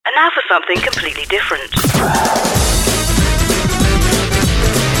And now for something completely different.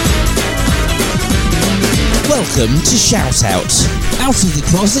 Welcome to ShoutOut. Out of the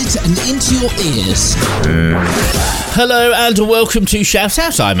closet and into your ears. Hello and welcome to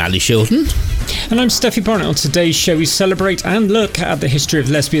ShoutOut. I'm Ali Shilton. And I'm Steffi Barnett. On today's show we celebrate and look at the history of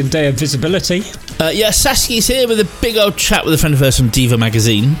Lesbian Day of Visibility. Saskia's here with a big old chat with a friend of hers from Diva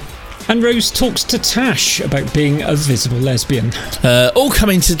magazine. And Rose talks to Tash about being a visible lesbian. All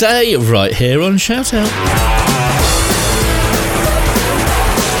coming today right here on ShoutOut.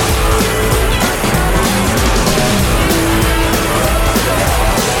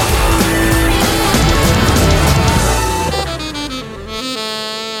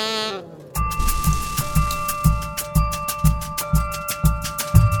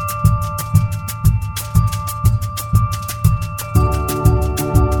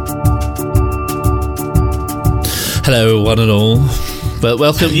 Hello, one and all. But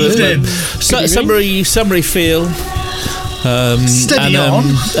welcome. Summary feel. Steady on.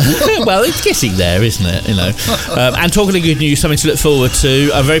 Well, it's getting there, isn't it? You know. And talking of good news, something to look forward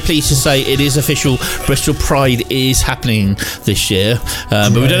to. I'm very pleased to say it is official. Bristol Pride is happening this year,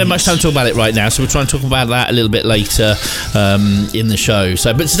 but we don't have much time to talk about it right now. So we'll try and talk about that a little bit later in the show.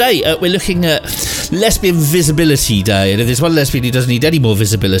 But today we're looking at Lesbian Visibility Day, and if there's one lesbian who doesn't need any more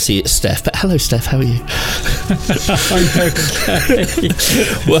visibility, it's Steph. But hello, Steph. How are you? I'm okay.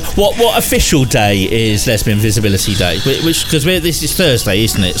 What official day is Lesbian Visibility Day? Because this is Thursday,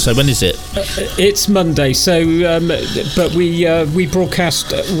 isn't it? So when is it? It's Monday. So, but we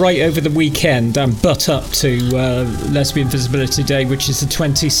broadcast right over the weekend and butt up to Lesbian Visibility Day, which is the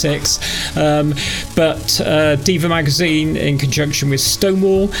 26th. But Diva magazine, in conjunction with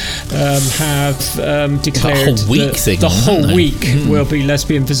Stonewall, have declared the whole week will be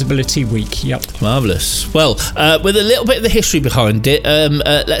Lesbian Visibility Week. Yep. Marvellous. Well, with a little bit of the history behind it,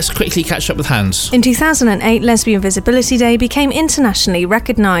 let's quickly catch up with Hans. In 2008, Lesbian Visibility Day became internationally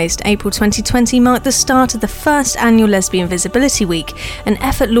recognised. April 2020 marked the start of the first annual Lesbian Visibility Week, an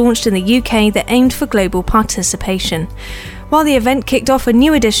effort launched in the UK that aimed for global participation. While the event kicked off a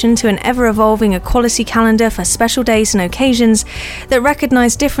new addition to an ever-evolving equality calendar for special days and occasions that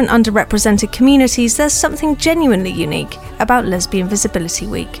recognise different underrepresented communities, there's something genuinely unique about Lesbian Visibility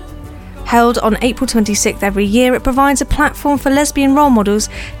Week. Held on April 26th every year, it provides a platform for lesbian role models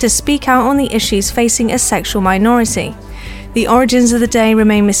to speak out on the issues facing a sexual minority. The origins of the day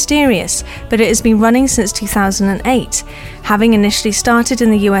remain mysterious, but it has been running since 2008. Having initially started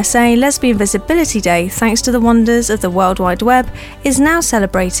in the USA, Lesbian Visibility Day, thanks to the wonders of the World Wide Web, is now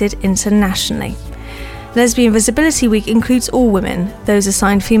celebrated internationally. Lesbian Visibility Week includes all women, those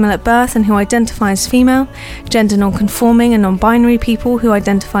assigned female at birth and who identify as female, gender non-conforming and non-binary people who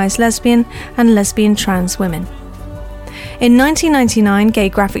identify as lesbian, and lesbian trans women. In 1999, gay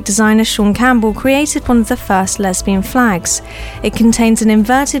graphic designer Sean Campbell created one of the first lesbian flags. It contains an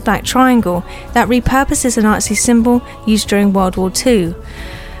inverted black triangle that repurposes a Nazi symbol used during World War II.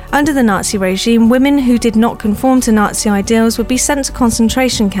 Under the Nazi regime, women who did not conform to Nazi ideals would be sent to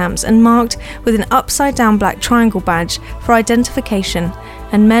concentration camps and marked with an upside-down black triangle badge for identification,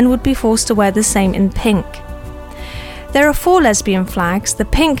 and men would be forced to wear the same in pink. There are 4 lesbian flags. The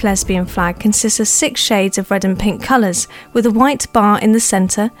pink lesbian flag consists of 6 shades of red and pink colours, with a white bar in the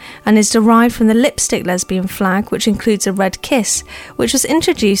centre, and is derived from the lipstick lesbian flag, which includes a red kiss, which was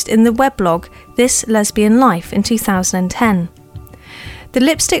introduced in the weblog This Lesbian Life in 2010. The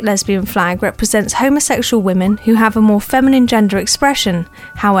lipstick lesbian flag represents homosexual women who have a more feminine gender expression.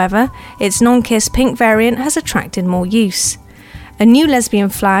 However, its non-kiss pink variant has attracted more use. A new lesbian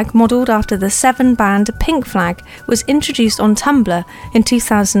flag, modelled after the 7-band pink flag, was introduced on Tumblr in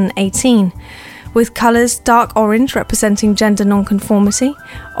 2018, with colours dark orange representing gender non-conformity,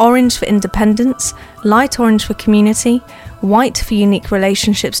 orange for independence, light orange for community, white for unique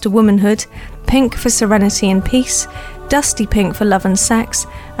relationships to womanhood, pink for serenity and peace, dusty pink for love and sex,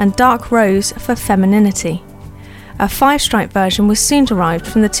 and dark rose for femininity. A 5-stripe version was soon derived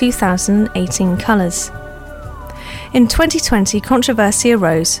from the 2018 colours. In 2020, controversy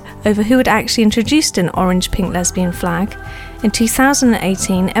arose over who had actually introduced an orange-pink lesbian flag. In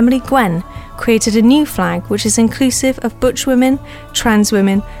 2018, Emily Gwen created a new flag which is inclusive of butch women, trans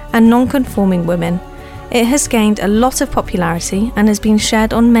women, and non-conforming women. It has gained a lot of popularity and has been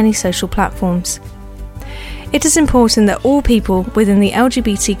shared on many social platforms. It is important that all people within the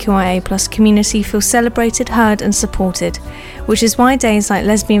LGBTQIA+ community feel celebrated, heard and supported, which is why days like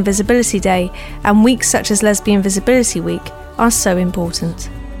Lesbian Visibility Day and weeks such as Lesbian Visibility Week are so important.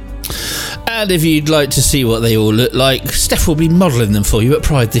 And if you'd like to see what they all look like, Steph will be modelling them for you at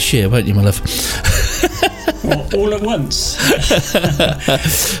Pride this year, won't you, my love? all at once. So,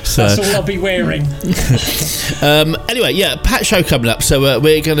 that's all I'll be wearing. Anyway, Pat show coming up, so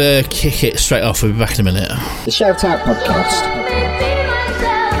we're going to kick it straight off. We'll be back in a minute. The ShoutOut podcast.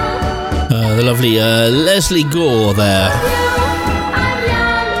 The lovely Leslie Gore there.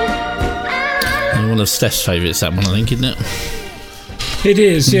 One of Steph's favourites, that one, I think, isn't it? It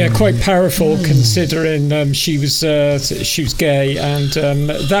is, quite powerful considering she was gay, and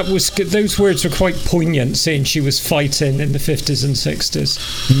those words were quite poignant, seeing she was fighting in the 50s and 60s.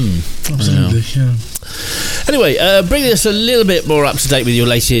 Absolutely, yeah. Anyway, bringing us a little bit more up to date with your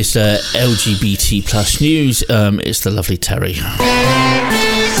latest LGBT plus news, it's the lovely Terry.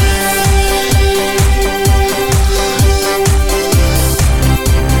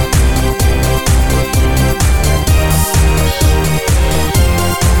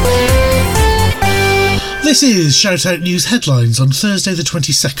 This is ShoutOut News headlines on Thursday the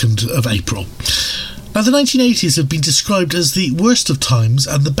 22nd of April. Now, the 1980s have been described as the worst of times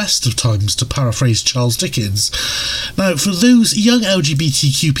and the best of times, to paraphrase Charles Dickens. Now, for those young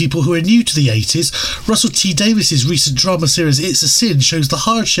LGBTQ people who are new to the 80s, Russell T Davies's recent drama series It's a Sin shows the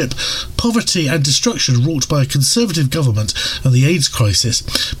hardship, poverty and destruction wrought by a Conservative government and the AIDS crisis,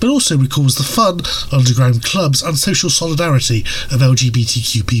 but also recalls the fun, underground clubs and social solidarity of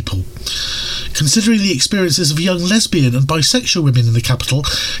LGBTQ people. Considering the experiences of young lesbian and bisexual women in the capital,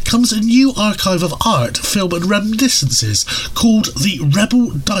 comes a new archive of art, film and reminiscences called the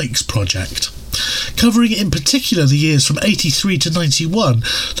Rebel Dykes Project. Covering in particular the years from 83 to 91,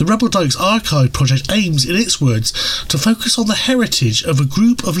 the Rebel Dykes Archive Project aims, in its words, to focus on the heritage of a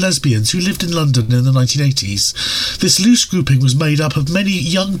group of lesbians who lived in London in the 1980s. This loose grouping was made up of many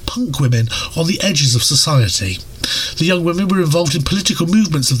young punk women on the edges of society. The young women were involved in political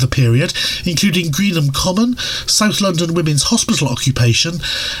movements of the period, including Greenham Common, South London Women's Hospital occupation,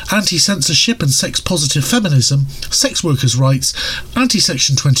 anti-censorship and sex-positive feminism, sex workers' rights,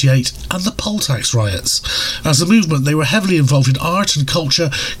 anti-Section 28 and the poll tax riots. As a movement, they were heavily involved in art and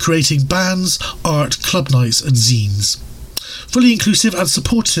culture, creating bands, art, club nights and zines. Fully inclusive and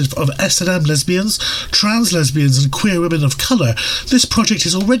supportive of S&M lesbians, trans lesbians and queer women of colour, this project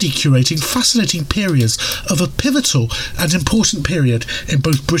is already curating fascinating periods of a pivotal and important period in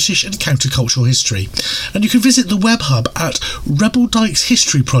both British and countercultural history. And you can visit the web hub at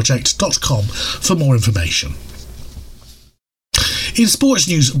rebeldykeshistoryproject.com for more information. In sports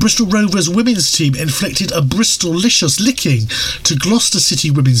news, Bristol Rovers women's team inflicted a Bristol-licious licking to Gloucester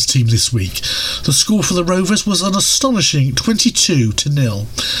City women's team this week. The score for the Rovers was an astonishing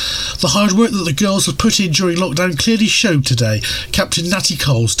 22-0. The hard work that the girls have put in during lockdown clearly showed today, Captain Natty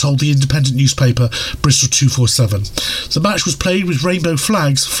Coles told the independent newspaper Bristol 247. The match was played with rainbow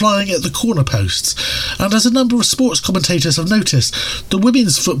flags flying at the corner posts, and as a number of sports commentators have noticed, the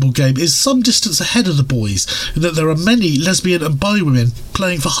women's football game is some distance ahead of the boys, in that there are many lesbian and bi women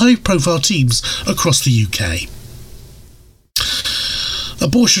playing for high-profile teams across the UK.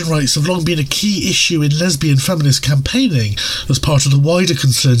 Abortion rights have long been a key issue in lesbian feminist campaigning as part of the wider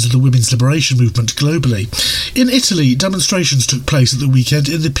concerns of the women's liberation movement globally. In Italy, demonstrations took place at the weekend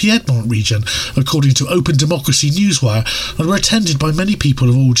in the Piedmont region, according to Open Democracy Newswire, and were attended by many people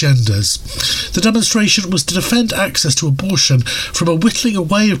of all genders. The demonstration was to defend access to abortion from a whittling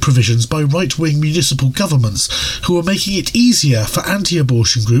away of provisions by right-wing municipal governments who were making it easier for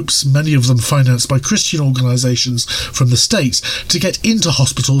anti-abortion groups, many of them financed by Christian organisations from the States, to get into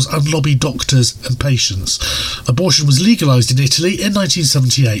hospitals and lobby doctors and patients. Abortion was legalised in Italy in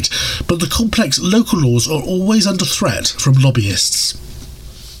 1978, but the complex local laws are always under threat from lobbyists.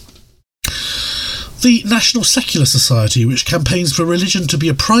 The National Secular Society, which campaigns for religion to be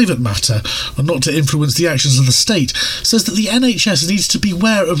a private matter and not to influence the actions of the state, says that the NHS needs to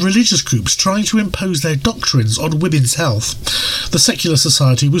beware of religious groups trying to impose their doctrines on women's health. The Secular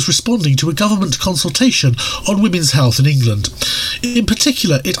Society was responding to a government consultation on women's health in England. In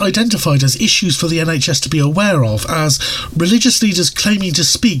particular, it identified as issues for the NHS to be aware of as religious leaders claiming to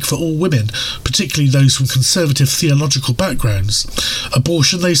speak for all women, particularly those from conservative theological backgrounds.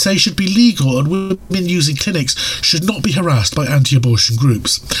 Abortion, they say, should be legal, and women using clinics should not be harassed by anti-abortion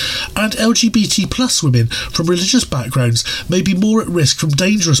groups. And LGBT plus women from religious backgrounds may be more at risk from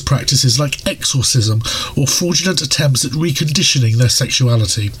dangerous practices like exorcism or fraudulent attempts at reconditioning their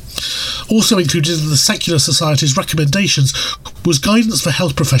sexuality. Also included in the Secular Society's recommendations was guidance for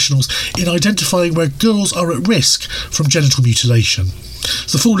health professionals in identifying where girls are at risk from genital mutilation.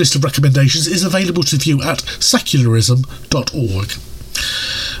 The full list of recommendations is available to view at secularism.org.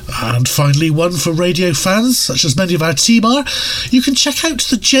 And finally, one for radio fans, such as many of our team are. You can check out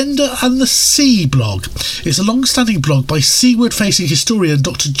the Gender and the Sea blog. It's a long-standing blog by seaward-facing historian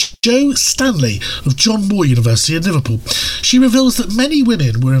Dr. Jo Stanley of John Moore University in Liverpool. She reveals that many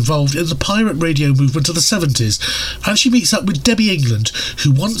women were involved in the pirate radio movement of the 70s, and she meets up with Debbie England,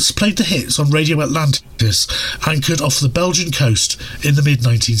 who once played the hits on Radio Atlantis, anchored off the Belgian coast in the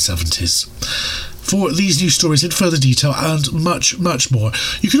mid-1970s. For these news stories in further detail and much, much more,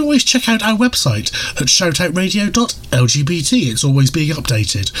 you can always check out our website at shoutoutradio.lgbt. It's always being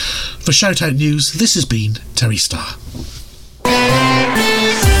updated. For Shoutout News, this has been Terry Starr.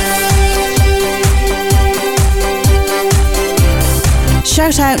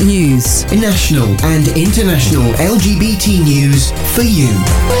 Shoutout News. National and international LGBT news for you.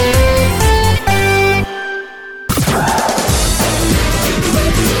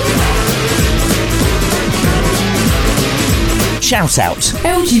 ShoutOut.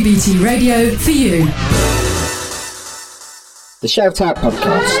 LGBT radio for you. The ShoutOut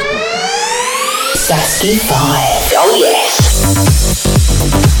podcast. Sasky 5. Oh yes.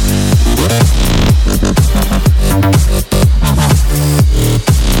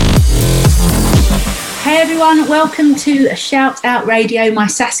 Hey everyone, welcome to Shout Out Radio, my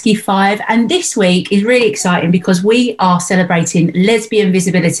Sasky 5, and this week is really exciting because we are celebrating Lesbian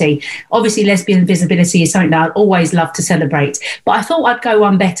Visibility. Obviously, Lesbian Visibility is something that I'd always love to celebrate, but I thought I'd go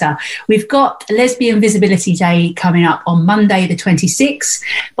one better. We've got Lesbian Visibility Day coming up on Monday the 26th,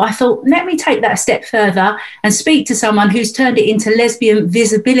 but I thought let me take that a step further and speak to someone who's turned it into Lesbian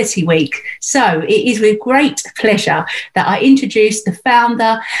Visibility Week. So it is with great pleasure that I introduce the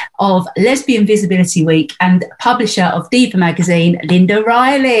founder of Lesbian Visibility Week and publisher of Diva magazine, Linda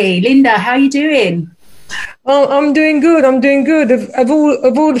Riley. Linda, how are you doing? Oh, I'm doing good. Of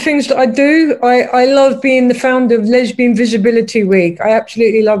all the things that I do, I love being the founder of Lesbian Visibility Week. I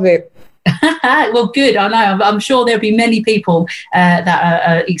absolutely love it. Well, good. I know. I'm sure there'll be many people that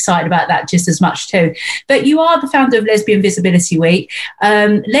are excited about that just as much too. But you are the founder of Lesbian Visibility Week.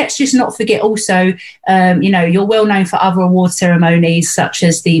 Let's just not forget also, you're well known for other award ceremonies such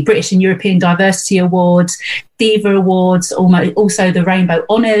as the British and European Diversity Awards, Diva Awards, also the Rainbow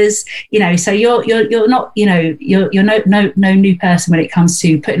Honours. So you're not, you're no new person when it comes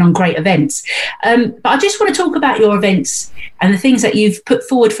to putting on great events. But I just want to talk about your events and the things that you've put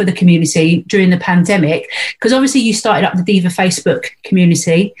forward for the community during the pandemic, because obviously you started up the Diva Facebook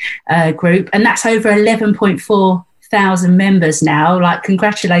community group, and that's over 11.4 thousand members now. Like,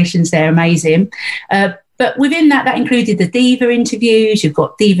 congratulations, they're amazing. But within that included the Diva interviews, you've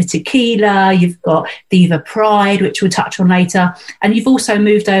got Diva Tequila, you've got Diva Pride, which we'll touch on later, and you've also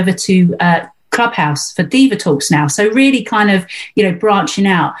moved over to Clubhouse for Diva Talks now. So really kind of, branching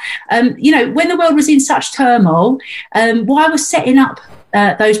out. When the world was in such turmoil, why was setting up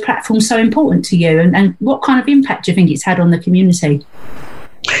those platforms so important to you, and what kind of impact do you think it's had on the community?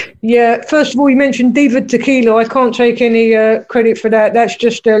 Yeah, first of all, you mentioned Diva Tequila. I can't take any credit for that. That's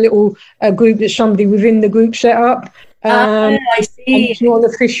just a little group that somebody within the group set up. I see. It's not an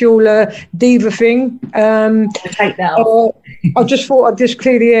official Diva thing. I'll take that off. I just thought I'd just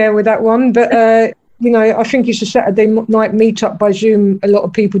clear the air with that one. But, I think it's a Saturday night meet-up by Zoom a lot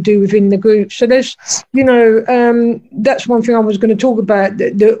of people do within the group. So there's, that's one thing I was going to talk about,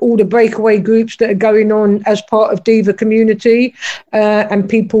 all the breakaway groups that are going on as part of Diva community and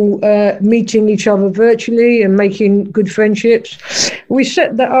people meeting each other virtually and making good friendships. We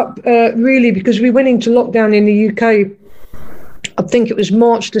set that up really because we went into lockdown in the UK. I think it was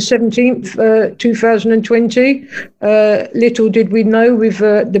March the 17th, 2020. Little did we know with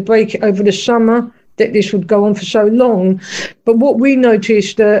the break over the summer that this would go on for so long. But what we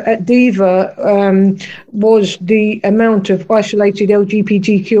noticed at Diva was the amount of isolated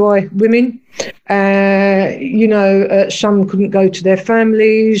LGBTQI women. Some couldn't go to their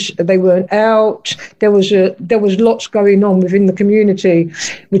families, they weren't out. There was lots going on within the community,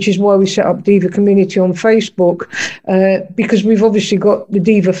 which is why we set up Diva Community on Facebook, because we've obviously got the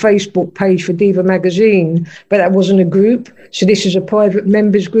Diva Facebook page for Diva magazine, but that wasn't a group. So this is a private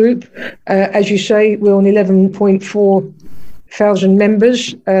members group. As you say, we're on 11.4 thousand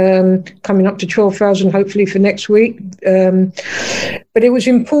members, coming up to 12,000 hopefully for next week. But it was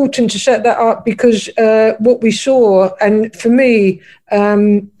important to set that up because what we saw, and for me,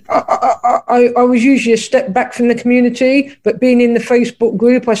 I was usually a step back from the community, but being in the Facebook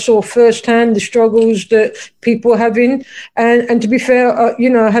group, I saw firsthand the struggles that people were having. And to be fair,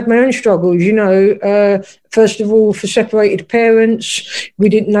 I had my own struggles, first of all, for separated parents. We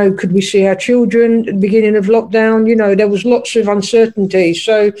didn't know, could we see our children at the beginning of lockdown? There was lots of uncertainty.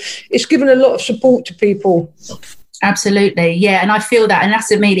 So it's given a lot of support to people. Absolutely, yeah, and I feel that, and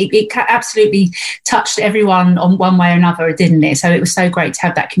that's it absolutely touched everyone on one way or another, didn't it? So it was so great to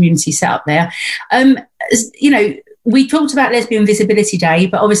have that community set up there. We talked about Lesbian Visibility Day,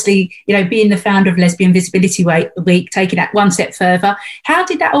 but obviously, being the founder of Lesbian Visibility Week, taking that one step further, how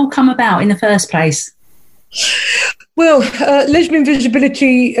did that all come about in the first place? Well, Lesbian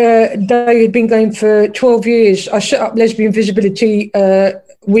Visibility Day had been going for 12 years. I set up Lesbian Visibility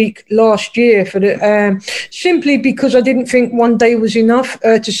Week last year for simply because I didn't think one day was enough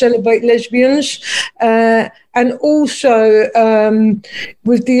to celebrate lesbians. And also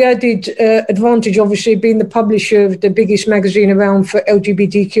with the added advantage, obviously, being the publisher of the biggest magazine around for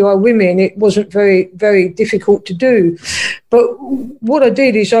LGBTQI women, it wasn't very, very difficult to do. But what I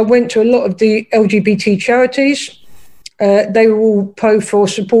did is I went to a lot of the LGBT charities. They were all pro for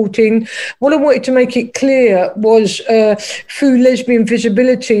supporting. What I wanted to make it clear was through lesbian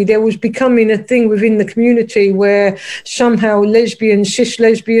visibility, there was becoming a thing within the community where somehow cis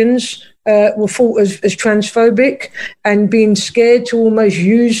lesbians, were thought as transphobic and being scared to almost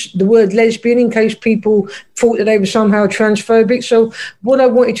use the word lesbian in case people thought that they were somehow transphobic. So what I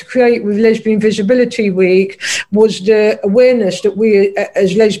wanted to create with Lesbian Visibility Week was the awareness that we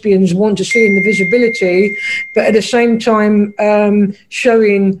as lesbians want to see in the visibility, but at the same time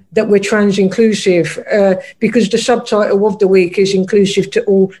showing that we're trans inclusive, because the subtitle of the week is inclusive to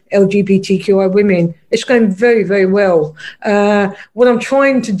all LGBTQI women. It's going very, very well. What I'm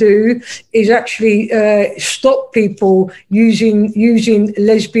trying to do is actually stop people using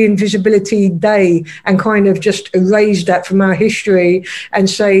Lesbian Visibility Day and kind of just erase that from our history and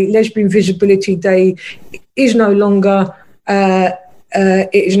say Lesbian Visibility Day is no longer, it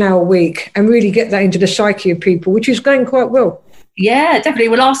is now a week, and really get that into the psyche of people, which is going quite well. Yeah, definitely.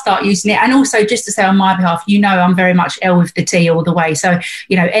 Well, I'll start using it. And also, just to say on my behalf, I'm very much L with the T all the way. So,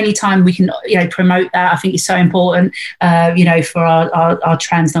 anytime we can, promote that, I think is so important, for our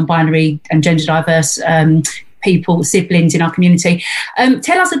trans, non-binary and gender diverse people, siblings in our community.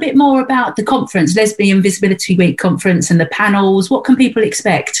 Tell us a bit more about the conference, Lesbian Visibility Week conference, and the panels. What can people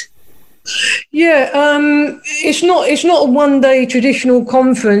expect? Yeah, it's not a one-day traditional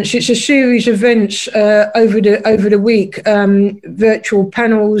conference. It's a series of events over the week, virtual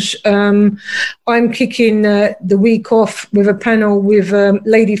panels. I'm kicking the week off with a panel with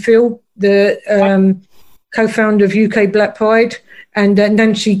Lady Phil, the co-founder of UK Black Pride, and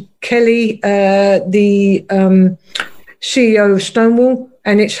Nancy Kelly, the CEO of Stonewall,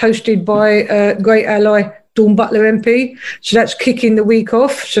 and it's hosted by great ally Dawn Butler MP. So that's kicking the week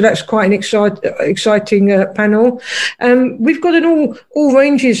off. So that's quite an exciting panel. We've got an all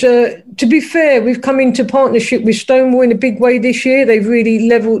ranges. To be fair, we've come into partnership with Stonewall in a big way this year. They've really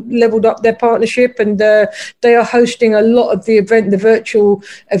leveled up their partnership, and they are hosting a lot of the virtual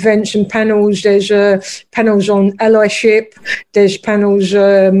events and panels. There's panels on allyship. There's panels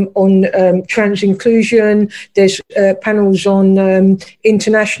on trans inclusion. There's panels on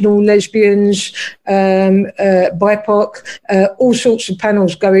international lesbians, BIPOC, all sorts of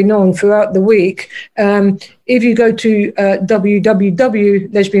panels going on throughout the week. If you go to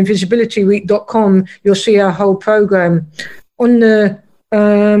www.lesbianvisibilityweek.com, you'll see our whole program. On the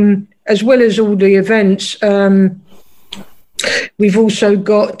as well as all the events, we've also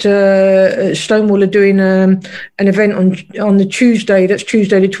got Stonewall are doing an event on the Tuesday. That's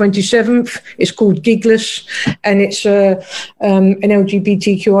Tuesday the 27th. It's called Gigless, and it's an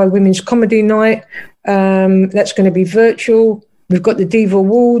LGBTQI women's comedy night. That's going to be virtual. We've got the Diva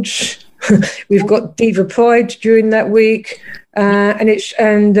Awards. We've got Diva Pride during that week, and it's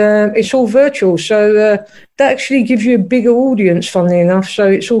all virtual. So that actually gives you a bigger audience, funnily enough. So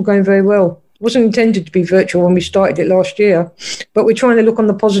it's all going very well. It wasn't intended to be virtual when we started it last year, but we're trying to look on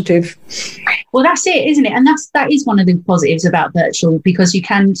the positive. Well, that's it, isn't it? And that is one of the positives about virtual, because you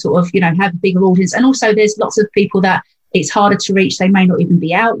can sort of, have a bigger audience. And also there's lots of people that it's harder to reach. They may not even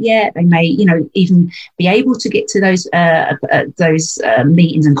be out yet. They may, even be able to get to those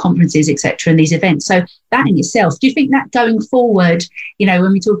meetings and conferences, etc., and these events. So that in itself, do you think that going forward,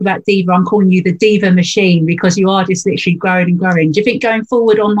 when we talk about Diva, I'm calling you the Diva machine because you are just literally growing and growing. Do you think going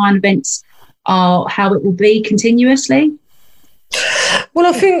forward online events are how it will be continuously?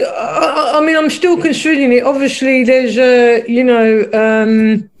 Well, I think, I'm still considering it. Obviously, there's,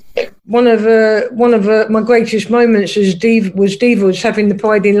 one of my greatest moments was Diva's having the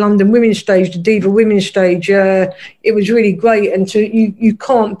Pride in London Women's Stage, the Diva Women's Stage. It was really great, and you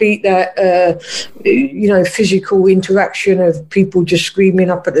can't beat that, physical interaction of people just screaming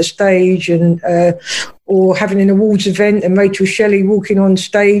up at the stage, and or having an awards event and Rachel Shelley walking on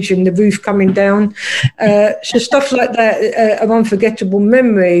stage and the roof coming down. So stuff like that are unforgettable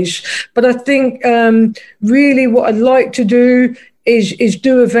memories. But I think really what I'd like to do is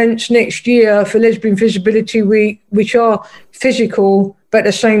do events next year for Lesbian Visibility Week, which are physical, but at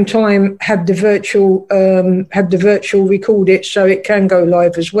the same time have the virtual record it so it can go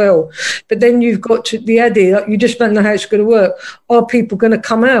live as well. But then you've got the added, you just don't know how it's going to work. Are people going to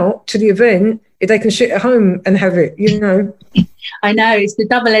come out to the event if they can sit at home and have it, I know, it's the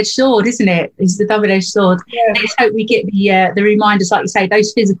double-edged sword, isn't it? It's the double-edged sword. Yeah. Let's hope we get the reminders, like you say,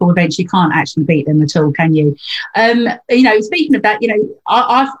 those physical events, you can't actually beat them at all, can you? Speaking of that,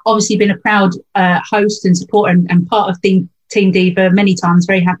 I've obviously been a proud host and supporter and part of Team Diva many times,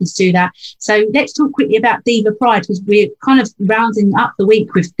 very happy to do that. So let's talk quickly about Diva Pride, because we're kind of rounding up the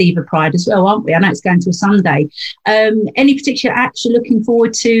week with Diva Pride as well, aren't we? I know it's going to a Sunday. Any particular acts you're looking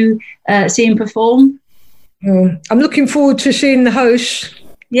forward to seeing perform? I'm looking forward to seeing the hosts.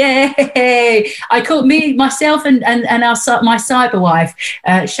 Yeah, I called myself and my cyber wife,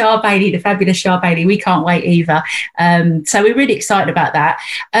 Shah Bailey, the fabulous Shah Bailey. We can't wait either. So we're really excited about that.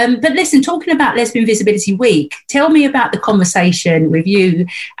 But listen, talking about Lesbian Visibility Week, tell me about the conversation with you,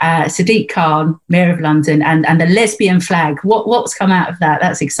 Sadiq Khan, Mayor of London, and the lesbian flag. What's come out of that?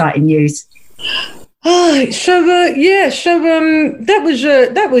 That's exciting news. That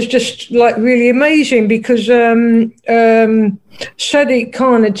was just like really amazing, because Sadiq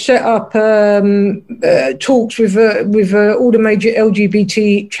Khan had set up talks with all the major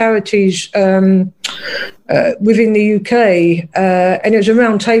LGBT charities within the UK, and it was a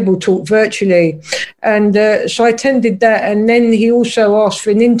round table talk virtually, and so I attended that, and then he also asked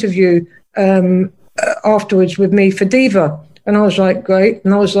for an interview afterwards with me for Diva. And I was like, great.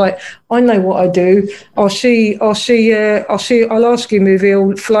 And I was like, I know what I do. I'll ask him if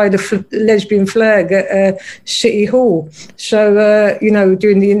he'll fly the lesbian flag at City Hall. So,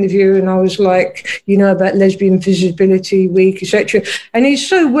 doing the interview, and I was like, about Lesbian Visibility Week, etc. And he's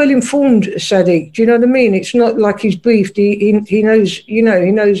so well informed, Sadiq. Do you know what I mean? It's not like he's briefed. He knows, he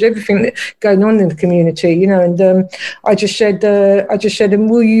knows everything that's going on in the community, And I just said, and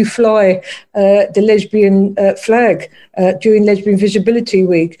will you fly the lesbian flag during Lesbian Visibility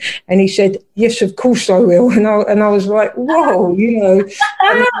Week? And he said, yes, of course I will. And I was like, whoa,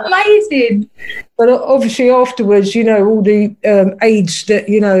 amazing. But obviously afterwards, all the aides that,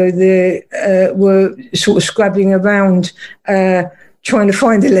 were sort of scrabbling around trying to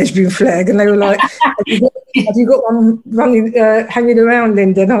find a lesbian flag. And they were like, have you got one running, hanging around,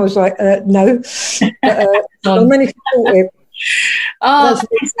 Linda? And I was like, no. But, I managed to sort it. Oh, that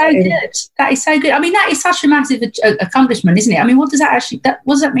is so good. That is so good. I mean, that is such a massive accomplishment, isn't it? I mean, what does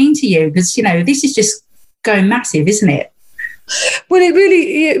that mean to you? Because, this is just going massive, isn't it? Well, it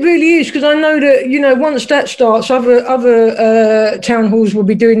really is, because I know that, once that starts, other town halls will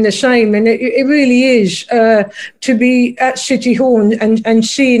be doing the same. And it really is to be at City Hall and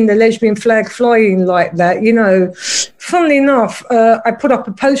seeing the lesbian flag flying like that, Funnily enough, I put up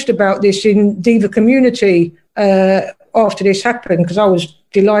a post about this in Diva Community after this happened, because I was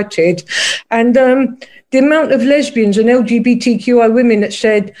delighted. And the amount of lesbians and LGBTQI women that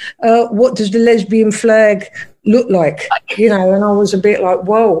said, what does the lesbian flag look like? And I was a bit like,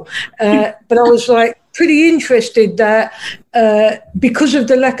 whoa. But I was like pretty interested that because of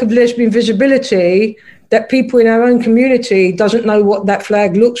the lack of lesbian visibility, that people in our own community doesn't know what that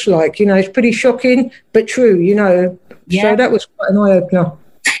flag looks like. It's pretty shocking, but true, Yeah. So that was quite an eye-opener.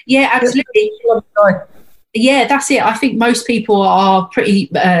 Yeah, absolutely. Yeah, that's it. I think most people are pretty,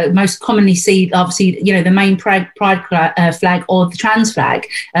 most commonly see, obviously, the main pride flag or the trans flag,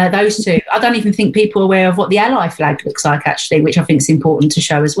 those two. I don't even think people are aware of what the ally flag looks like, actually, which I think is important to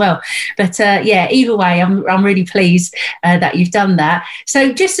show as well. But either way, I'm really pleased that you've done that.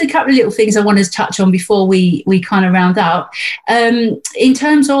 So just a couple of little things I want to touch on before we kind of round up. In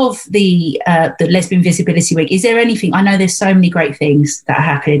terms of the Lesbian Visibility Week, is there anything, I know there's so many great things that are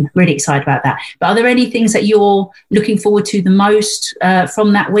happening, really excited about that, but are there any things that you're looking forward to the most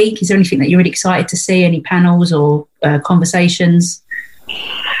from that week? Is there anything that you're really excited to see? Any panels or conversations?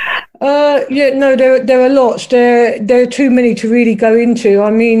 There are lots. There are too many to really go into.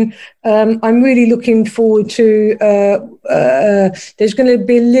 I mean, I'm really looking forward to. There's going to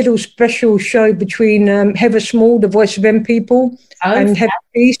be a little special show between Heather Small, the voice of M People, and Heather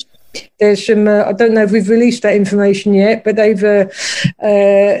East. there's some. I don't know if we've released that information yet, but they've got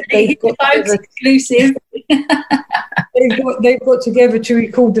exclusive. They've got together to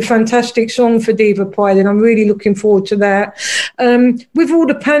record the fantastic song for Diva Pride, and I'm really looking forward to that. With all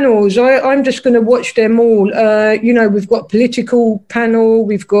the panels, I'm just going to watch them all. We've got political panel,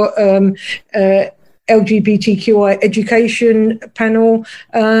 we've got LGBTQI education panel.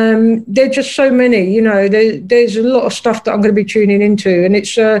 There are just so many, there's a lot of stuff that I'm going to be tuning into, and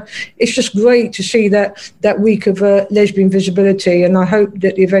it's just great to see that week of lesbian visibility, and I hope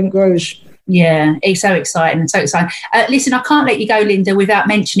that the event grows. Yeah, it's so exciting. Listen, I can't let you go, Linda, without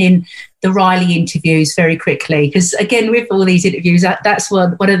mentioning the Riley interviews very quickly, because again, with all these interviews, that's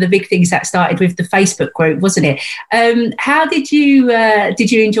one of the big things that started with the Facebook group, wasn't it? How did you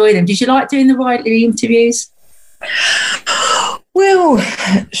enjoy them? Did you like doing the Riley interviews? Well,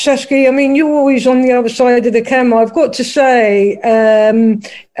 Saskia, I mean, you're always on the other side of the camera. I've got to say,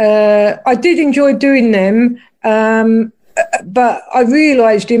 I did enjoy doing them. But I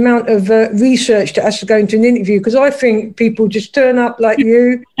realised the amount of research that has to go into an interview, because I think people just turn up like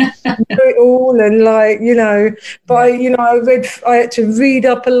you, do it all, and But I had to read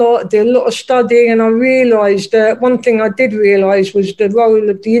up a lot, do a lot of studying, and I realised one thing I did realise was the role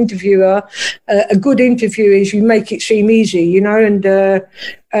of the interviewer. A good interview is you make it seem easy, and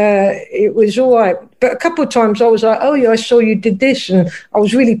it was all right. But a couple of times I was like, oh, yeah, I saw you did this. And I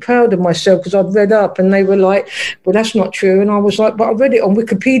was really proud of myself because I'd read up, and they were like, well, that's not true. And I was like, but I read it on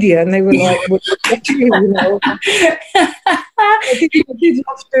Wikipedia. And they were like, well, that's true, I did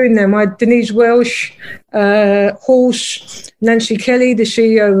love doing them. I had Denise Welsh, Horse, Nancy Kelly, the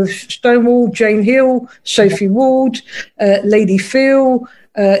CEO of Stonewall, Jane Hill, Sophie Ward, Lady Phil,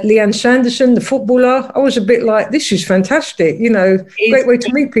 Leanne Sanderson, the footballer. I was a bit like, this is fantastic, great way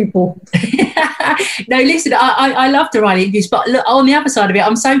to meet people. No, listen, I love the Riley interviews, but look, on the other side of it,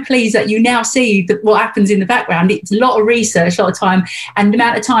 I'm so pleased that you now see what happens in the background. It's a lot of research, a lot of time, and the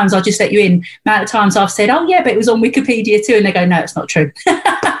amount of times, I'll just let you in, the amount of times I've said, oh yeah, but it was on Wikipedia too, and they go, no, it's not true.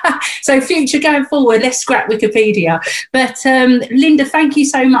 So future going forward, let's scrap Wikipedia. But Linda, thank you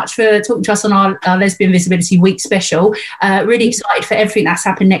so much for talking to us on our Lesbian Visibility Week special. Really excited for everything that's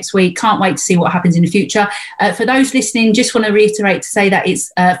happened next week. Can't wait to see what happens in the future. For those listening, just want to reiterate to say that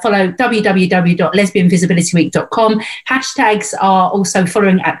it's follow www.lesbianvisibilityweek.com. Hashtags are also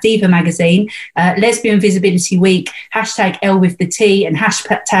following at Diva Magazine, Lesbian Visibility Week, hashtag L with the T, and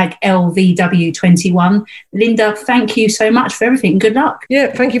hashtag LVW21. Linda, thank you so much for everything. Good luck.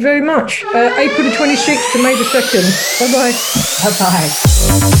 Yeah, thank you very much. April the 26th to May the 2nd. Bye-bye. Bye-bye.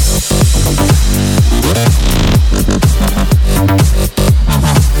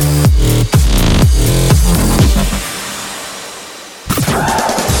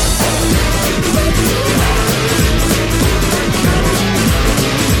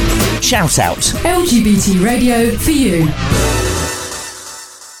 Shout Out. LGBT radio for you.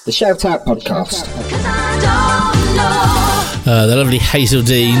 The Shout Out podcast. The lovely Hazel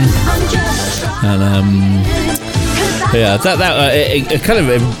Dean, and it kind of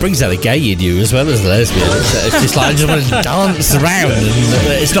brings out the gay in you as well as the lesbian. It's just like, I just want to dance around, and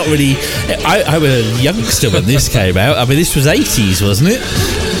it's not really. I was a youngster when this came out. I mean, this was 80s, wasn't it?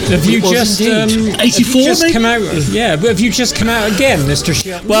 Have you just 84? Come out? Yeah, but have you just come out again, Mr.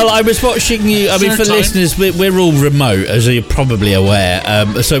 Shelton? Well, I was watching you. I mean, for listeners, we're all remote, as you're probably aware.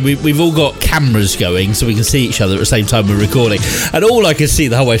 So we've all got cameras going, so we can see each other at the same time we're recording. And all I could see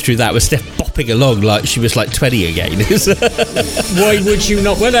the whole way through that was Steph bopping along like she was like 20 again. Why would you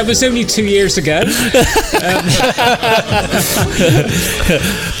not? Well, that was only 2 years ago.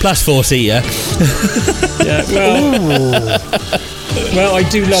 Plus 40, yeah. Yeah. Well, I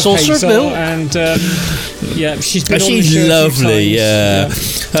do love Hazel, and she's been. She's lovely, yeah.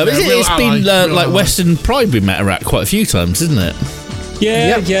 It's been like Western Pride we met her at quite a few times, isn't it?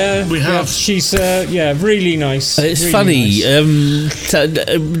 Yeah, we have. She's really nice. It's really funny. Nice.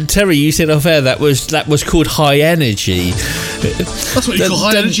 Terry, you said off air that was called High Energy. That's what you call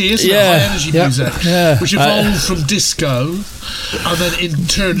high energy, isn't it? High energy music, which evolved from disco, and then in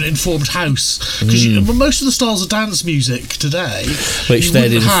turn informed house. Because most of the styles of dance music today, which you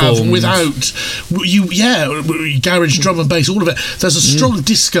then have informed without garage, drum and bass, all of it. There's a strong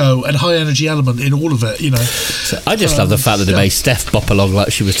disco and high energy element in all of it. So I just love the fact that they made Steph bop along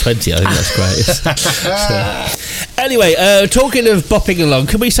like she was 20. I think that's great. Anyway, talking of bopping along,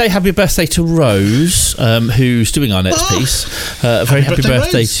 can we say happy birthday to Rose, who's doing our next piece? Very happy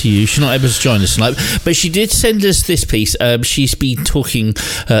birthday to you. She's not able to join us tonight, but she did send us this piece. she's been talking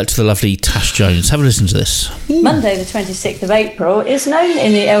to the lovely Tash Jones. Have a listen to this. Monday the 26th of April is known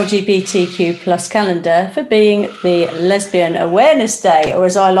in the LGBTQ plus calendar for being the Lesbian Awareness Day, or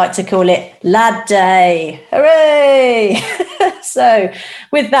as I like to call it, Lad Day. Hooray! So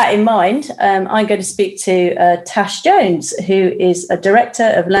with that in mind, I'm going to speak to Tash Jones, who is a Director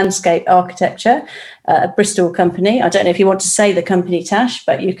of Landscape Architecture at a Bristol company. I don't know if you want to say the company, Tash,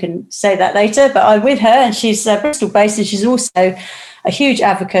 but you can say that later. But I'm with her, and she's Bristol based, and she's also a huge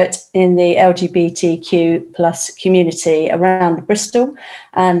advocate in the LGBTQ plus community around Bristol,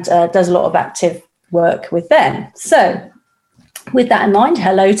 and does a lot of active work with them. So with that in mind,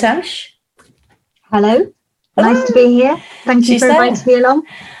 hello, Tash. Hello. Nice to be here. Thank you for inviting me along.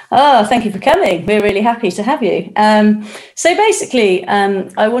 Oh, thank you for coming. We're really happy to have you. So basically,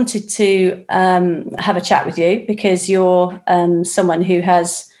 I wanted to have a chat with you because you're someone who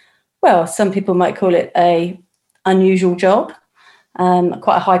has, well, some people might call it a unusual job,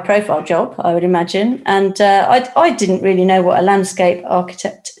 quite a high profile job, I would imagine. And I didn't really know what a landscape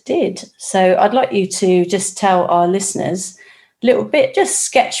architect did. So I'd like you to just tell our listeners a little bit, just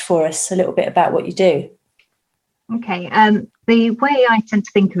sketch for us a little bit about what you do. Okay. The way I tend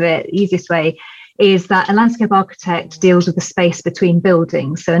to think of it, the easiest way, is that a landscape architect deals with the space between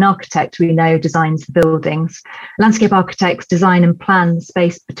buildings. So an architect, we know, designs the buildings. Landscape architects design and plan the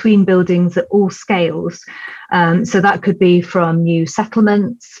space between buildings at all scales. So that could be from new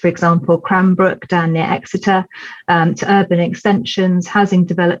settlements, for example, Cranbrook down near Exeter, to urban extensions, housing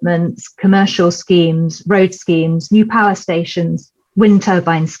developments, commercial schemes, road schemes, new power stations, wind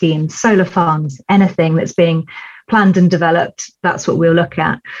turbine schemes, solar farms, anything that's being planned and developed, that's what we'll look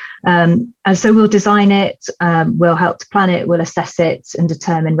at. And so we'll design it, we'll help to plan it, we'll assess it and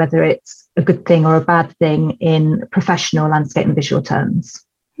determine whether it's a good thing or a bad thing in professional landscape and visual terms.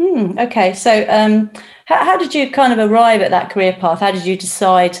 Okay, so how did you kind of arrive at that career path? How did you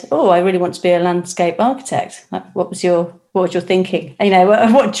decide, oh, I really want to be a landscape architect? What was your thinking? You know,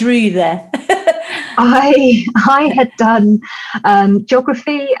 what drew you there? I had done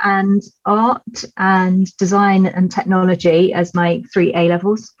geography and art and design and technology as my 3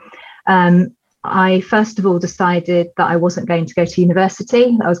 A-levels. I first of all decided that I wasn't going to go to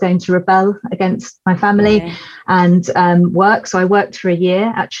university. I was going to rebel against my family and work. So I worked for a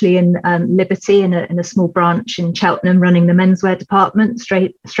year actually in Liberty in a small branch in Cheltenham, running the menswear department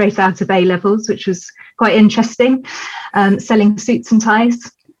straight out of A-levels, which was quite interesting, selling suits and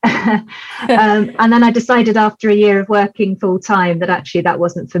ties. And then I decided after a year of working full time that actually that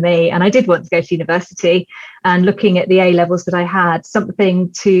wasn't for me. And I did want to go to university, and looking at the A-levels that I had,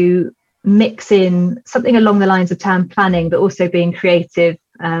 something to mix in something along the lines of town planning, but also being creative.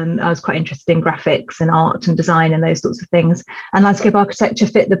 I was quite interested in graphics and art and design and those sorts of things. And landscape architecture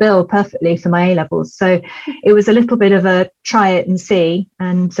fit the bill perfectly for my A-levels. So it was a little bit of a try it and see.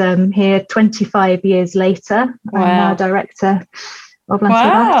 And here, 25 years later, I'm now director of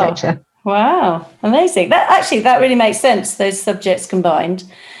landscape architecture. Wow, amazing. That really makes sense, those subjects combined.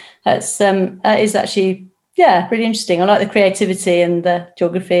 That is actually really interesting. I like the creativity and the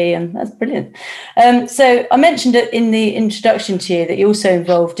geography, and that's brilliant. So I mentioned it in the introduction to you that you're also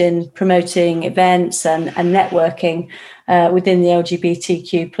involved in promoting events and networking within the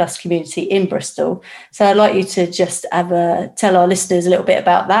LGBTQ plus community in Bristol. So I'd like you to just tell our listeners a little bit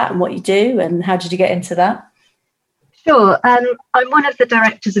about that and what you do, and how did you get into that? Sure. I'm one of the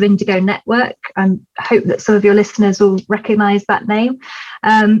directors of Indigo Network. I hope that some of your listeners will recognise that name.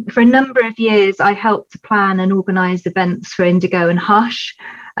 For a number of years, I helped to plan and organise events for Indigo and Hush.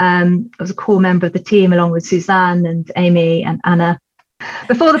 I was a core member of the team along with Suzanne and Amy and Anna.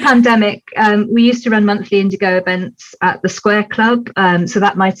 Before the pandemic, we used to run monthly Indigo events at the Square Club. So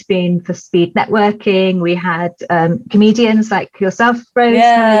that might have been for speed networking. We had comedians like yourself, Rose,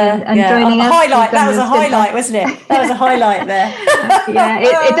 and joining us. That was a highlight, wasn't it? That was a highlight there.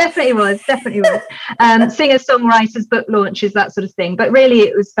 It definitely was. Singers, songwriters, book launches, that sort of thing. But really,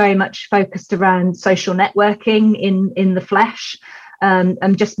 it was very much focused around social networking in the flesh.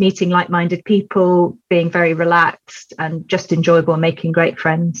 And just meeting like-minded people, being very relaxed and just enjoyable, making great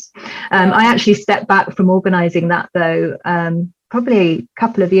friends. I actually stepped back from organising that though, probably a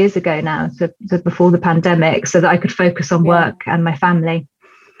couple of years ago now, so before the pandemic, so that I could focus on work and my family.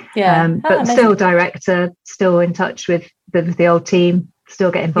 But still director, still in touch with the old team, still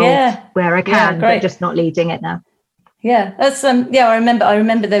get involved where I can, but just not leading it now. Yeah, that's I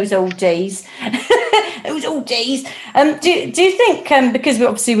remember those old days. Those old days. Do you think because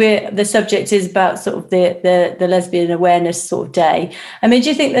we're the subject is about sort of the lesbian awareness sort of day? I mean, do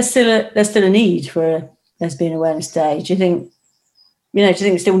you think there's still a need for a lesbian awareness day? Do you think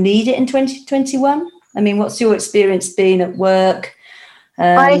we still need it in 2021? I mean, what's your experience been at work?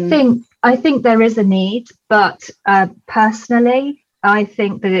 I think there is a need, but personally, I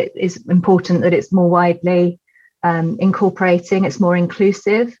think that it is important that it's more widely incorporating, it's more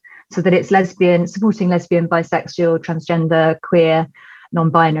inclusive, so that it's supporting lesbian, bisexual, transgender, queer,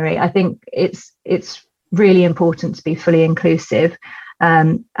 non-binary. I think it's really important to be fully inclusive.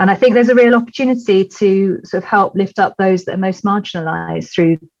 And I think there's a real opportunity to sort of help lift up those that are most marginalised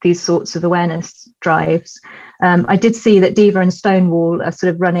through these sorts of awareness drives. I did see that Diva and Stonewall are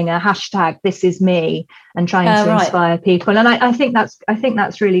sort of running a hashtag "This Is Me" and trying to inspire people, and I think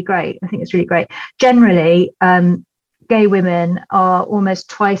that's really great. I think it's really great. Generally, gay women are almost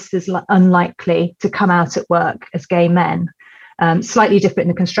twice as unlikely to come out at work as gay men. Slightly different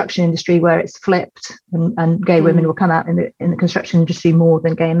in the construction industry, where it's flipped, and gay women will come out in the construction industry more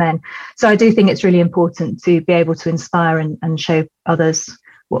than gay men. So I do think it's really important to be able to inspire and show others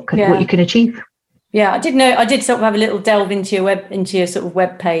what you can achieve. Yeah, I did sort of have a little delve into your sort of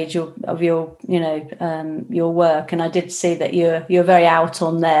web page of your your work, and I did see that you're very out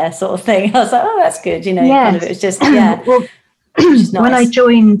on there, sort of thing. I was like, oh, that's good. Yes. Kind of, it was just well, nice. When I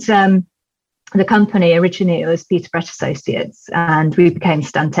joined the company, originally it was Peter Brett Associates, and we became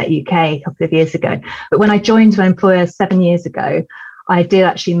Stantec UK a couple of years ago. But when I joined my employer 7 years ago, I did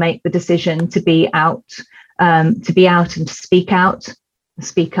actually make the decision to be out and to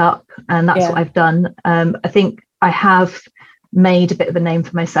speak up, and that's what I've done. I think I have made a bit of a name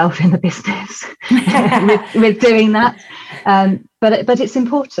for myself in the business with doing that, but it's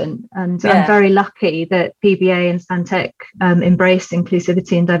important, and I'm very lucky that PBA and Stantec embrace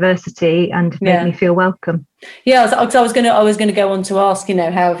inclusivity and diversity and made me feel welcome. Yeah, I was going to go on to ask,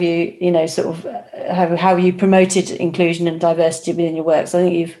 how have you, sort of how you promoted inclusion and diversity within your work? So I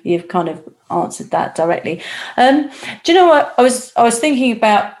think you've kind of answered that directly. Do you know what? I was thinking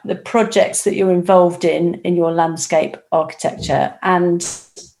about the projects that you're involved in your landscape architecture, and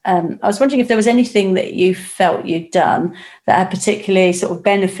I was wondering if there was anything that you felt you'd done that had particularly sort of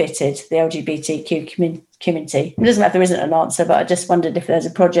benefited the LGBTQ community. It doesn't matter if there isn't an answer, but I just wondered if there's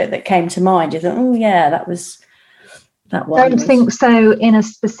a project that came to mind. You thought, oh yeah, that was that one. I don't think so in a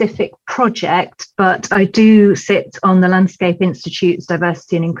specific project, but I do sit on the Landscape Institute's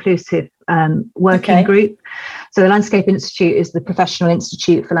Diversity and Inclusive working group. So the Landscape Institute is the professional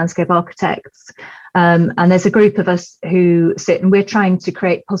institute for landscape architects. And there's a group of us who sit, and we're trying to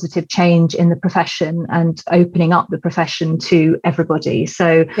create positive change in the profession and opening up the profession to everybody.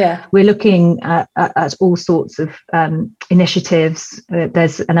 So we're looking at all sorts of initiatives.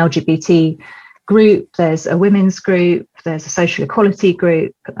 There's an LGBT group, there's a women's group, there's a social equality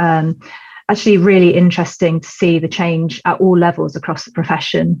group. Actually really interesting to see the change at all levels across the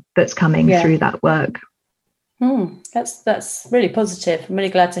profession that's coming through that work. That's really positive. I'm really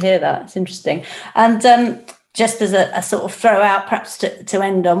glad to hear that. It's interesting. And just as a sort of throw out, perhaps to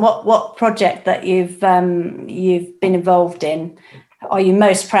end on, what project that you've been involved in are you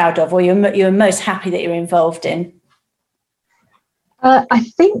most proud of, or you're most happy that you're involved in? I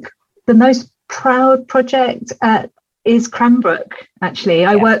think the most proud project is Cranbrook, actually.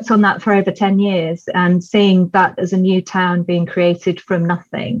 I worked on that for over 10 years, and seeing that as a new town being created from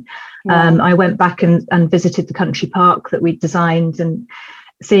nothing. I went back and visited the country park that we designed, and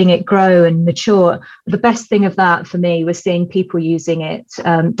seeing it grow and mature. The best thing of that for me was seeing people using it,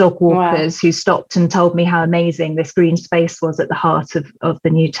 dog walkers who stopped and told me how amazing this green space was at the heart of the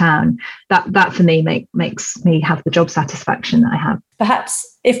new town. That for me makes me have the job satisfaction that I have. Perhaps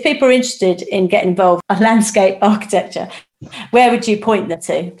if people are interested in getting involved in landscape architecture, where would you point them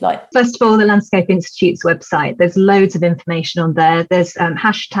to? First of all, the Landscape Institute's website. There's loads of information on there. There's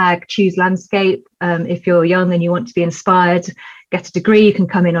hashtag choose landscape. If you're young and you want to be inspired, get a degree, you can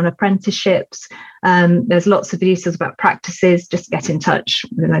come in on apprenticeships. There's lots of details about practices. Just get in touch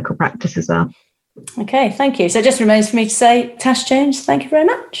with the local practice as well. Okay, thank you. So it just remains for me to say, Tash Jones, thank you very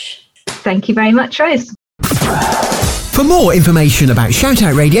much. Thank you very much, Rose. For more information about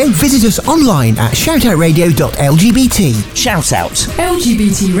ShoutOut Radio, visit us online at shoutoutradio.lgbt. ShoutOut.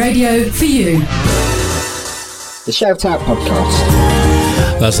 LGBT radio for you. The ShoutOut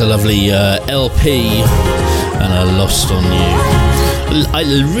podcast. That's a lovely LP and a Lost on You. I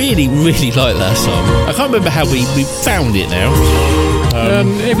really, really like that song. I can't remember how we found it now.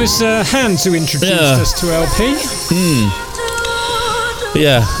 It was Hans who introduced us to LP.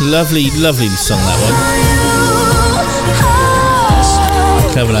 Yeah, lovely song, that one.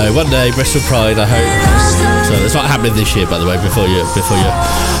 Never know. One day, Bristol Pride, I hope. So it's not happening this year, by the way. Before you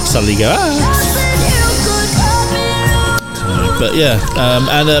suddenly go. But yeah,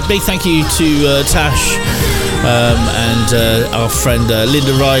 and a big thank you to Tash and our friend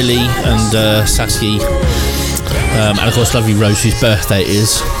Linda Riley and Saskia, and of course lovely Rose, whose birthday it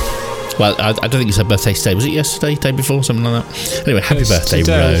is. Well, I don't think it's her birthday today. Was it yesterday? Day before? Something like that. Anyway, happy birthday,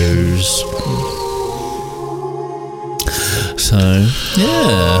 today. Rose. So,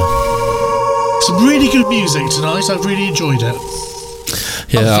 yeah. Some really good music tonight. I've really enjoyed it.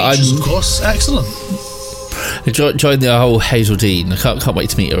 Yeah, features, of course, excellent. Enjoyed the whole Hazel Dean. I can't wait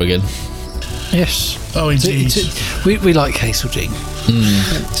to meet her again. Yes. Oh, indeed. We like Hazel Dean.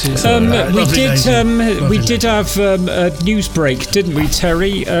 We did have a news break, didn't we,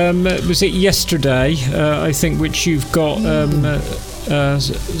 Terry? Was it yesterday? I think, which you've got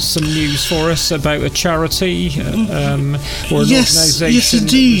some news for us about a charity or an organisation. Yes,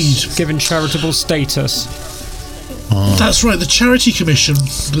 indeed. Given charitable status. That's right, the Charity Commission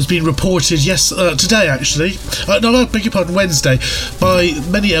has been reported today actually, I beg your pardon, Wednesday, by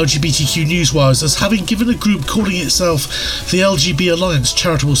many LGBTQ newswires as having given a group calling itself the LGB Alliance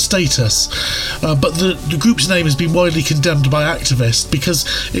charitable status, but the group's name has been widely condemned by activists because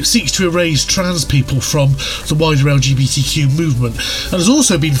it seeks to erase trans people from the wider LGBTQ movement, and has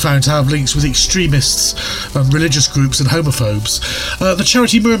also been found to have links with extremists, religious groups and homophobes. The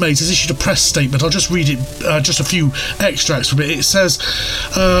charity Mermaids has issued a press statement. I'll just read it, just a few extracts from it. It says,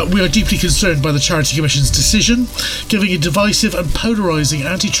 we are deeply concerned by the Charity Commission's decision. Giving a divisive and polarising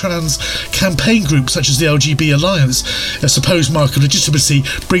anti-trans campaign group such as the LGB Alliance a supposed mark of legitimacy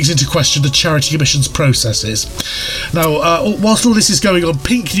brings into question the Charity Commission's processes. Now, whilst all this is going on,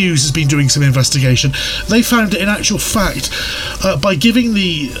 Pink News has been doing some investigation. They found that in actual fact, by giving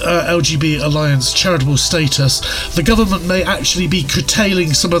the LGB Alliance charitable status, the government may actually be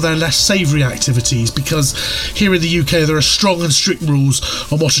curtailing some of their less savoury activities, because here in the UK there are strong and strict rules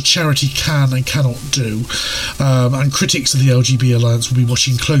on what a charity can and cannot do, and critics of the LGB Alliance will be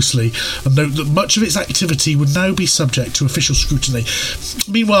watching closely and note that much of its activity would now be subject to official scrutiny.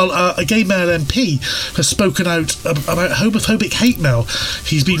 Meanwhile, a gay male MP has spoken out about homophobic hate mail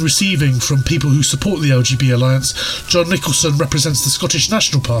he's been receiving from people who support the LGB Alliance. John Nicholson represents the Scottish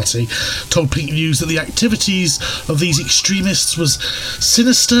National Party, told Pink News that the activities of these extremists was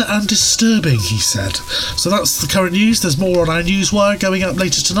sinister and disturbing, he said. So that's the current news. There's more on our newswire going up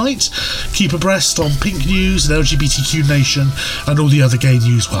later tonight. Keep abreast on Pink News and LGBTQ Nation and all the other gay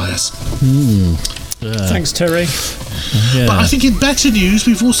newswires. Thanks, Terry. Yeah. But I think in better news,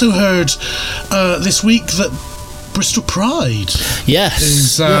 we've also heard this week that Bristol Pride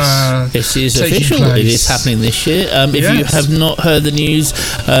is official. Place. It is happening this year. If you have not heard the news,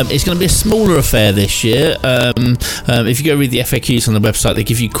 it's going to be a smaller affair this year. If you go read the FAQs on the website, they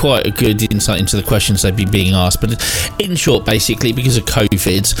give you quite a good insight into the questions they've been being asked. But in short, basically, because of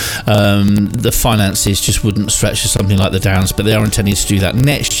COVID, the finances just wouldn't stretch to something like the Downs, but they are intending to do that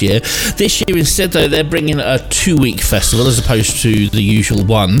next year. This year, instead, though, they're bringing a 2-week festival as opposed to the usual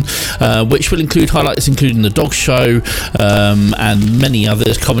one, which will include highlights including the dog show, and many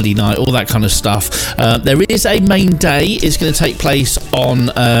others, comedy night, all that kind of stuff. There is a main day. It's going to take place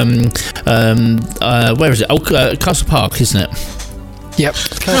on where is it? Castle Park, isn't it? Yep,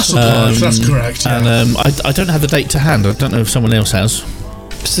 Castle Park. That's correct. Yeah. And I don't have the date to hand. I don't know if someone else has.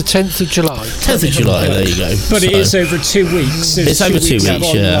 It's the 10th of July. 10th of July, there you go. But it is over 2 weeks. It's over 2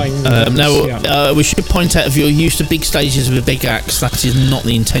 weeks, yeah. Now, we should point out, if you're used to big stages with big acts, that is not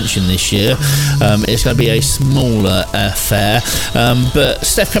the intention this year. It's going to be a smaller affair. But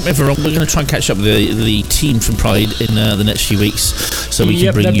Steph, correct me if I'm wrong, we're going to try and catch up with the team from Pride in the next few weeks, so we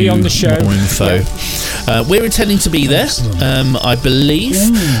can bring you on the show. more info. We're intending to be there, I believe.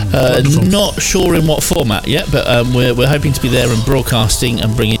 Not sure in what format yet, but we're hoping to be there and broadcasting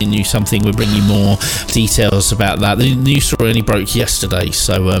and bringing you something. We'll bring you more details about that. The news story only broke yesterday,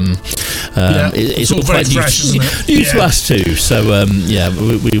 so it's all quite new to us too. So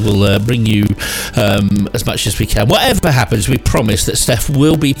we will bring you as much as we can. Whatever happens, we promise that Steph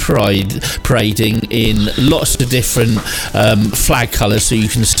will be parading in lots of different flag colours, so you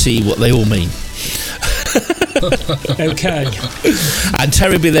can see what they all mean. Okay. And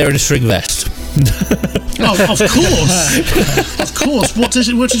Terry will be there in a string vest. Oh, of course. Of course. What did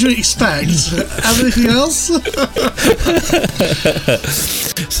you expect? Anything else?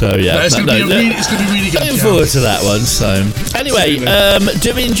 So yeah, it's going to be really good. Looking forward to that one. So anyway,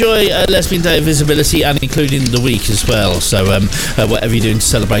 do enjoy Lesbian Day of Visibility, and including the week as well. So whatever you're doing to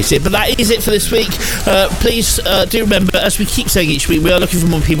celebrate it. But that is it for this week. Please do remember, as we keep saying each week, we are looking for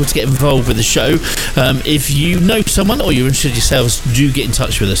more people to get involved with the show. If you know someone or you're interested yourselves, do get in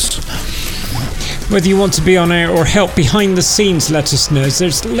touch with us. Whether you want to be on air or help behind the scenes, let us know.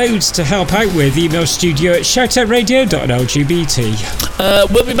 There's loads to help out with. Email studio at shoutoutradio.lgbt.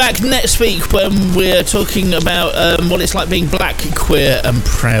 We'll be back next week when we're talking about what it's like being black, queer and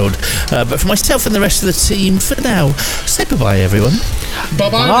proud. But for myself and the rest of the team, for now, say bye-bye, everyone.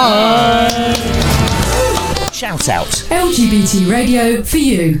 Bye-bye. Bye. Shout Out. LGBT radio for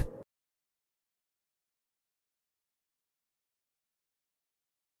you.